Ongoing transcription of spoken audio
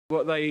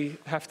What they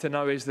have to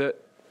know is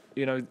that,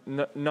 you know,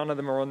 none of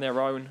them are on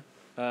their own.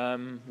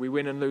 We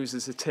win and lose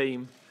as a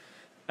team,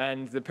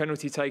 and the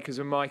penalty takers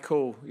are my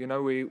call. You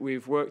know,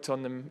 we've worked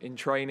on them in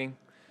training.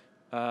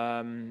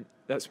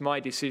 That's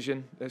my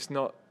decision. That's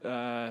not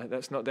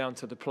down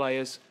to the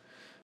players.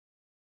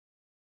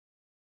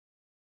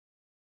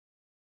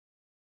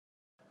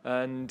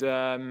 And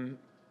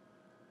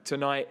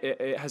tonight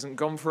it hasn't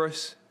gone for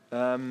us,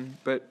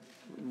 but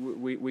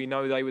we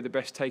know they were the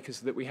best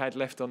takers that we had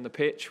left on the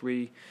pitch.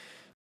 We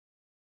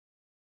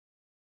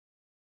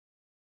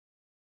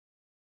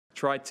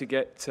tried to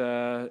get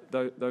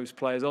those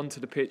players onto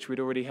the pitch. We'd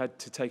already had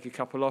to take a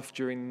couple off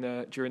during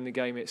the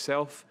game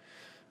itself.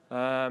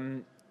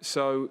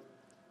 So,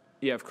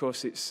 yeah, of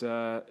course, it's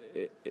going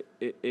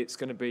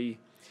to be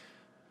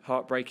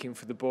heartbreaking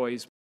for the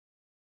boys.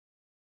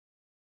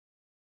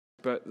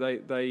 But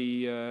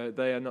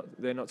they're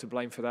not to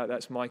blame for that.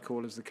 That's my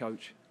call as the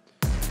coach.